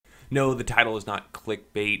No, the title is not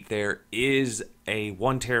clickbait. There is a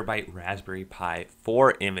 1 TB Raspberry Pi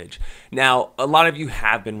 4 image. Now, a lot of you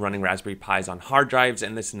have been running Raspberry Pis on hard drives,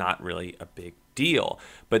 and this is not really a big deal.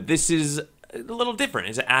 But this is a little different.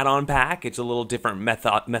 It's an add-on pack. It's a little different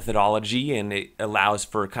methodology, and it allows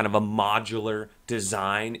for kind of a modular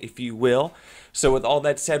design, if you will. So with all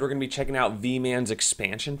that said, we're going to be checking out VMan's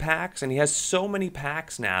expansion packs, and he has so many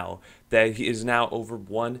packs now that he is now over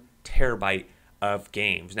 1 TB of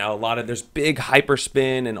games. Now, there's big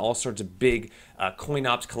Hyperspin and all sorts of big coin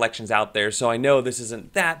ops collections out there, so I know this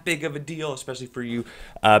isn't that big of a deal, especially for you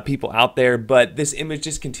people out there, but this image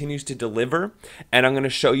just continues to deliver, and I'm going to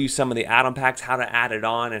show you some of the add-on packs, how to add it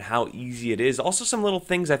on, and how easy it is. Also, some little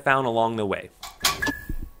things I found along the way.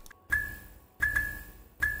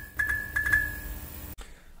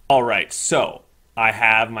 All right, so I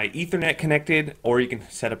have my Ethernet connected, or you can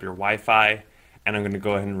set up your Wi-Fi, and I'm going to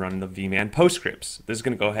go ahead and run the VMan postscripts. This is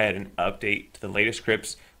going to go ahead and update to the latest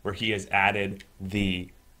scripts where he has added the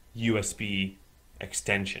USB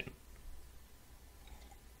extension.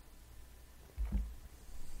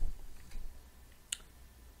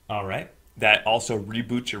 All right, that also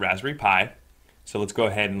reboots your Raspberry Pi. So let's go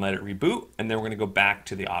ahead and let it reboot, and then we're going to go back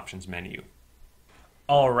to the options menu.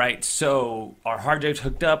 All right, so our hard drive's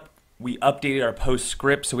hooked up. We updated our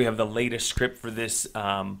postscript, so we have the latest script for this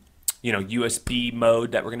USB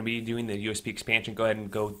mode that we're going to be doing, the USB expansion. Go ahead and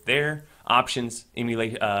go there, options,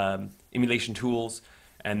 emulation tools,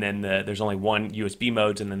 and then there's only one USB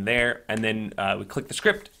modes, and then there, and then we click the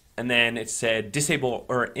script, and then it said disable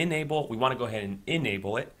or enable. We want to go ahead and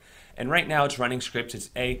enable it, and right now it's running scripts. It's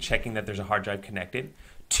A, checking that there's a hard drive connected.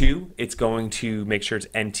 2, it's going to make sure it's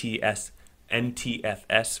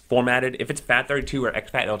NTFS formatted. If it's FAT32 or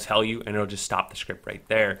exFAT, it'll tell you, and it'll just stop the script right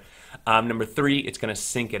there. Number 3, it's going to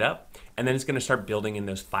sync it up, and then it's going to start building in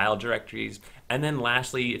those file directories. And then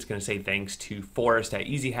lastly, it's going to say thanks to Forrest at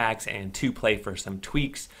Easy Hacks and 2Play for some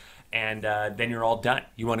tweaks, and then you're all done.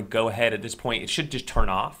 You want to go ahead at this point. It should just turn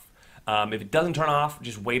off. If it doesn't turn off,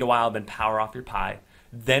 just wait a while, then power off your Pi.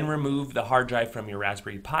 Then remove the hard drive from your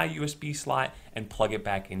Raspberry Pi USB slot and plug it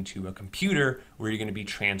back into a computer where you're going to be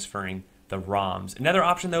transferring the ROMs. Another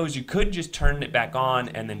option though is you could just turn it back on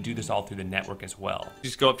and then do this all through the network as well.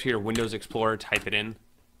 Just go up to your Windows Explorer, type it in,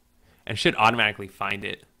 and it should automatically find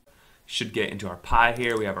it. Should get into our Pi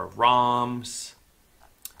here. We have our ROMs,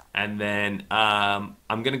 and then I'm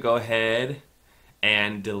gonna go ahead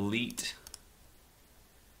and delete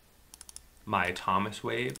my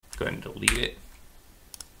Atomiswave. Go ahead and delete it,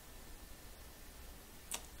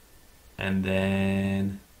 and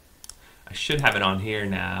then I should have it on here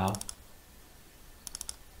now.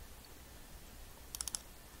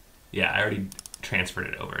 Yeah, I already transferred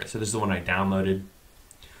it over. So this is the one I downloaded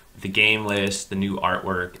with the game list, the new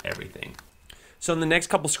artwork, everything. So in the next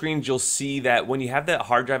couple screens, you'll see that when you have that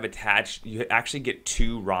hard drive attached, you actually get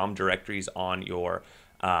 2 ROM directories on your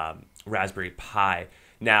Raspberry Pi.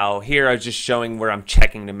 Now here I was just showing where I'm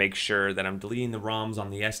checking to make sure that I'm deleting the ROMs on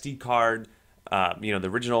the SD card, the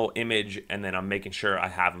original image, and then I'm making sure I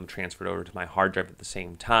have them transferred over to my hard drive at the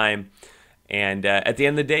same time. And at the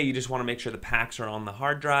end of the day, you just want to make sure the packs are on the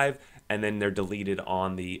hard drive and then they're deleted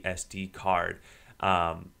on the SD card.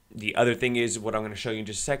 The other thing is, what I'm going to show you in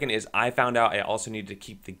just a second, is I found out I also need to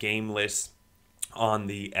keep the game list on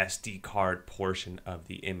the SD card portion of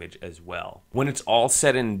the image as well. When it's all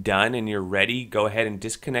said and done and you're ready, go ahead and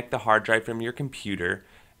disconnect the hard drive from your computer,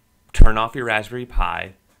 turn off your Raspberry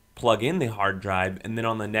Pi, plug in the hard drive, and then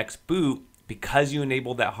on the next boot, because you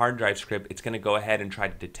enabled that hard drive script, it's going to go ahead and try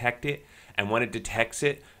to detect it. And when it detects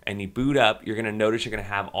it and you boot up, you're going to notice you're going to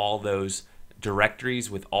have all those directories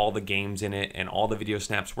with all the games in it and all the video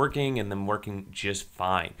snaps working and them working just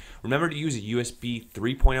fine. Remember to use a USB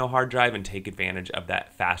 3.0 hard drive and take advantage of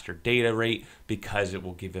that faster data rate because it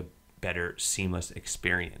will give a better seamless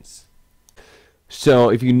experience. So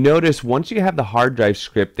if you notice, once you have the hard drive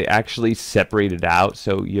script, they actually separate it out.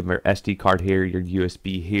 So you have your SD card here, your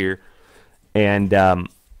USB here, and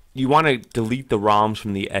you want to delete the ROMs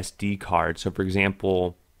from the SD card. So for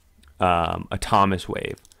example,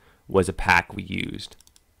 Atomiswave was a pack we used,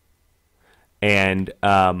 and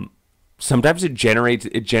sometimes it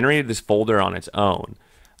generated this folder on its own.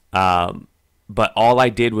 But all I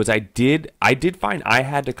did was I did find I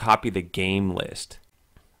had to copy the game list.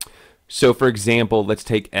 So for example, let's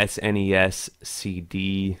take SNES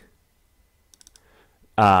CD.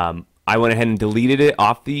 I went ahead and deleted it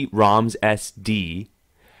off the ROM's SD.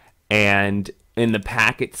 And in the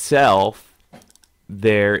pack itself,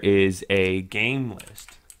 there is a game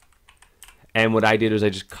list. And what I did was I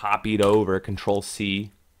just copied over,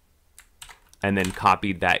 Control-C, and then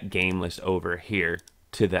copied that game list over here.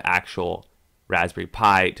 to the actual Raspberry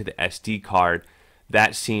Pi to the SD card,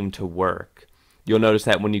 that seemed to work. You'll notice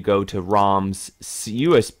that when you go to ROM's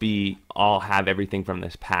USB, I'll have everything from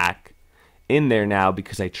this pack in there now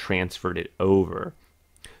because I transferred it over.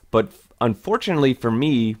 But unfortunately for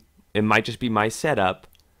me, it might just be my setup.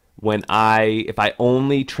 If I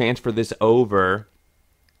only transfer this over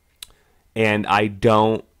and I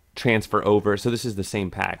don't transfer over, so this is the same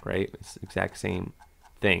pack, right? It's the exact same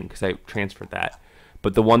thing because I transferred that.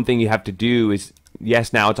 But the one thing you have to do is,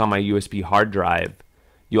 yes, now it's on my USB hard drive.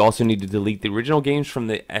 You also need to delete the original games from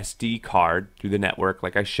the SD card through the network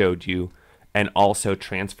like I showed you, and also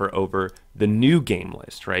transfer over the new game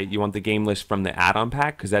list, right? You want the game list from the add-on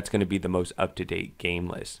pack because that's going to be the most up-to-date game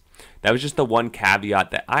list. That was just the one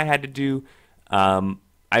caveat that I had to do.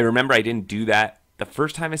 I remember I didn't do that the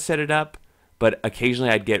first time I set it up, but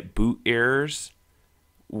occasionally I'd get boot errors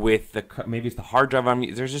with maybe it's the hard drive on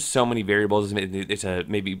me. There's just so many variables. It's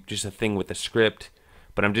maybe just a thing with the script.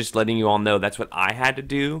 But I'm just letting you all know that's what I had to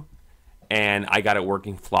do, and I got it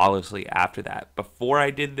working flawlessly after that. Before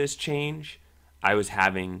I did this change, I was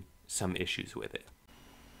having some issues with it.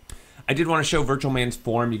 I did want to show VIRTUALMAN's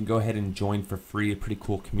forum. You can go ahead and join for free. A pretty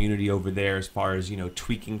cool community over there as far as,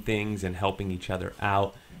 tweaking things and helping each other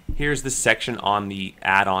out. Here's the section on the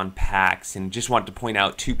add-on packs, and just wanted to point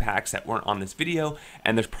out 2 packs that weren't on this video,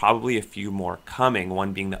 and there's probably a few more coming,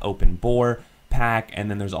 one being the open bore pack, and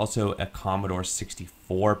then there's also a Commodore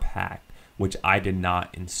 64 pack, which I did not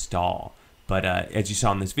install. But as you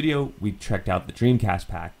saw in this video, we checked out the Dreamcast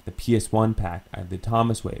pack, the PS1 pack, I have the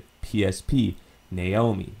Atomiswave, PSP,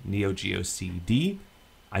 Naomi, Neo Geo CD.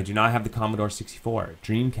 I do not have the Commodore 64,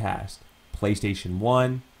 Dreamcast, PlayStation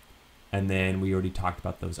 1, and then we already talked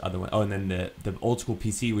about those other ones. Oh, and then the old school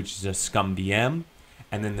PC, which is a Scum VM,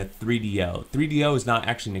 and then the 3DO. 3DO is not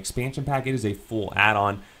actually an expansion pack, it is a full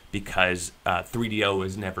add-on, because 3DO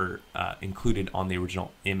was never included on the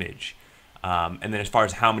original image. And then as far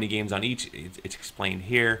as how many games on each, it's explained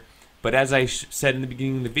here. But as I said in the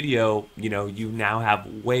beginning of the video, you now have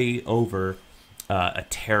way over a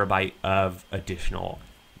terabyte of additional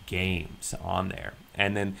games on there.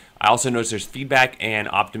 And then I also noticed there's feedback and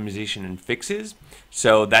optimization and fixes.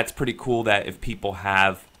 So that's pretty cool that if people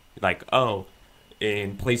have, like, oh,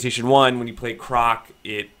 in PlayStation 1, when you play Croc,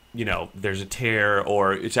 there's a tear,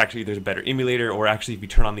 or there's a better emulator, or actually if you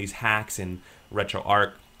turn on these hacks in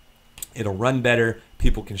RetroArch, it'll run better.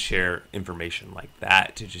 People can share information like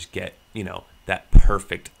that to just get, that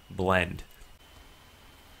perfect blend.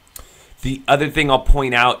 The other thing I'll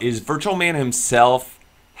point out is VIRTUALMAN himself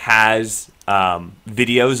has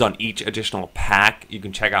videos on each additional pack you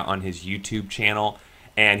can check out on his YouTube channel,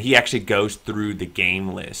 and he actually goes through the game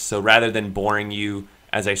list. So rather than boring you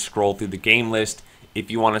as I scroll through the game list, if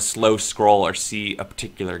you want to slow scroll or see a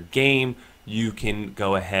particular game, you can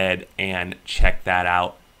go ahead and check that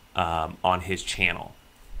out on his channel.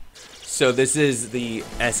 So this is the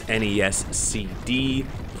SNES CD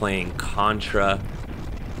playing Contra,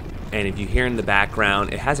 and if you hear in the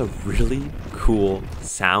background, it has a really cool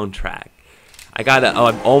soundtrack.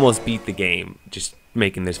 I've almost beat the game just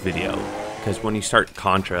making this video, because when you start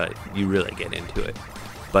Contra, you really get into it.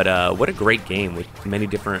 But what a great game with many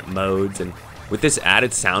different modes, and with this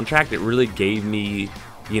added soundtrack, it really gave me,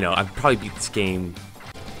 I've probably beat this game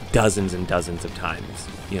dozens and dozens of times,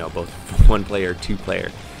 both 1-player,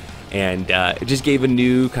 2-player, and it just gave a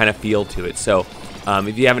new kind of feel to it. So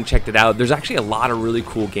if you haven't checked it out, there's actually a lot of really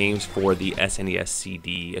cool games for the SNES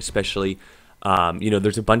CD, especially,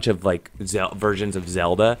 there's a bunch of versions of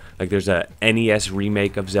Zelda. Like there's a NES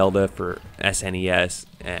remake of Zelda for SNES,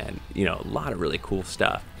 and a lot of really cool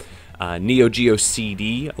stuff. Neo Geo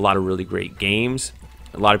CD, a lot of really great games.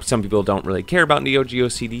 Some people don't really care about Neo Geo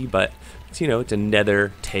CD, but it's, it's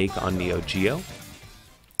another take on Neo Geo.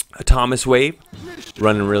 Atomiswave,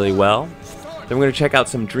 running really well. Then we're going to check out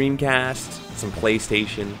some Dreamcast, some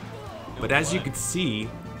PlayStation. But as you can see,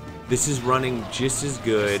 this is running just as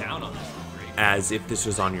good as if this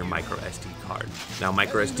was on your micro SD card. Now,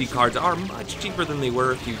 micro SD cards are much cheaper than they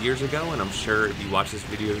were a few years ago, and I'm sure if you watch this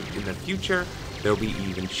video in the future, they'll be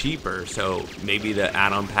even cheaper. So maybe the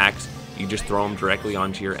add-on packs, you just throw them directly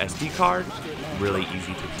onto your SD card. Really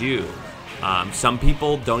easy to do. Some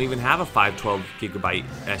people don't even have a 512GB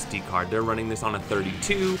SD card. They're running this on a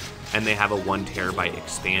 32, and they have a 1 terabyte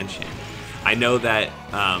expansion. I know that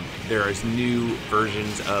there is new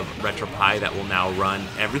versions of Retropie that will now run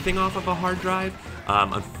everything off of a hard drive.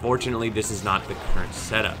 Unfortunately, this is not the current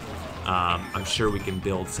setup. I'm sure we can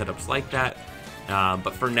build setups like that,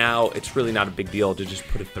 but for now, it's really not a big deal to just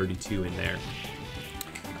put a 32 in there.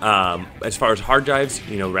 As far as hard drives,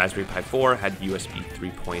 you know, Raspberry Pi 4 had USB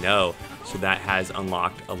 3.0, so that has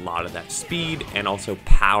unlocked a lot of that speed and also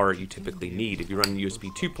power you typically need. If you run USB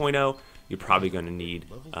 2.0, you're probably going to need,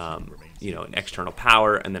 you know, an external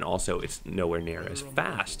power, and then also it's nowhere near as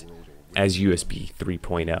fast as USB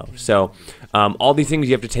 3.0. So all these things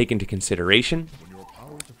you have to take into consideration.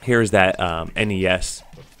 Here's that NES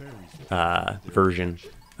version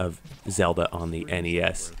of Zelda on the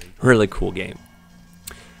NES. Really cool game.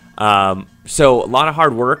 So a lot of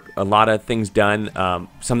hard work, a lot of things done.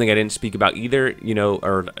 Something I didn't speak about either, you know,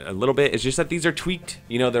 or a little bit, is just that these are tweaked.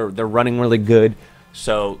 You know, they're running really good,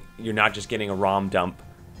 so you're not just getting a ROM dump,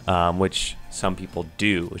 which some people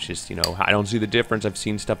do. It's just, you know, I don't see the difference. I've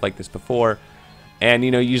seen stuff like this before, and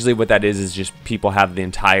you know, usually what that is just people have the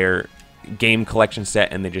entire game collection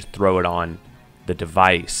set and they just throw it on the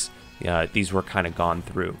device. These were kind of gone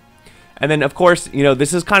through. And then, of course, you know,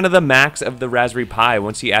 this is kind of the max of the Raspberry Pi.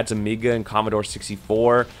 Once you add some Amiga and Commodore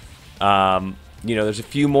 64, you know, there's a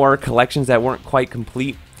few more collections that weren't quite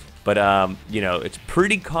complete, but, you know, it's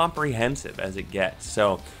pretty comprehensive as it gets.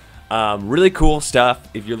 So, really cool stuff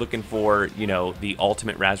if you're looking for, you know, the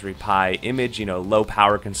ultimate Raspberry Pi image, you know, low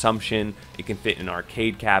power consumption. It can fit in an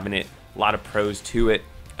arcade cabinet. A lot of pros to it.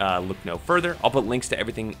 Look no further. I'll put links to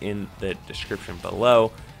everything in the description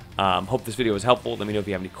below. Hope this video was helpful. Let me know if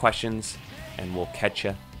you have any questions, and we'll catch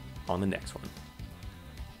you on the next one.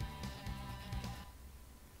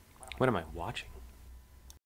 What am I watching?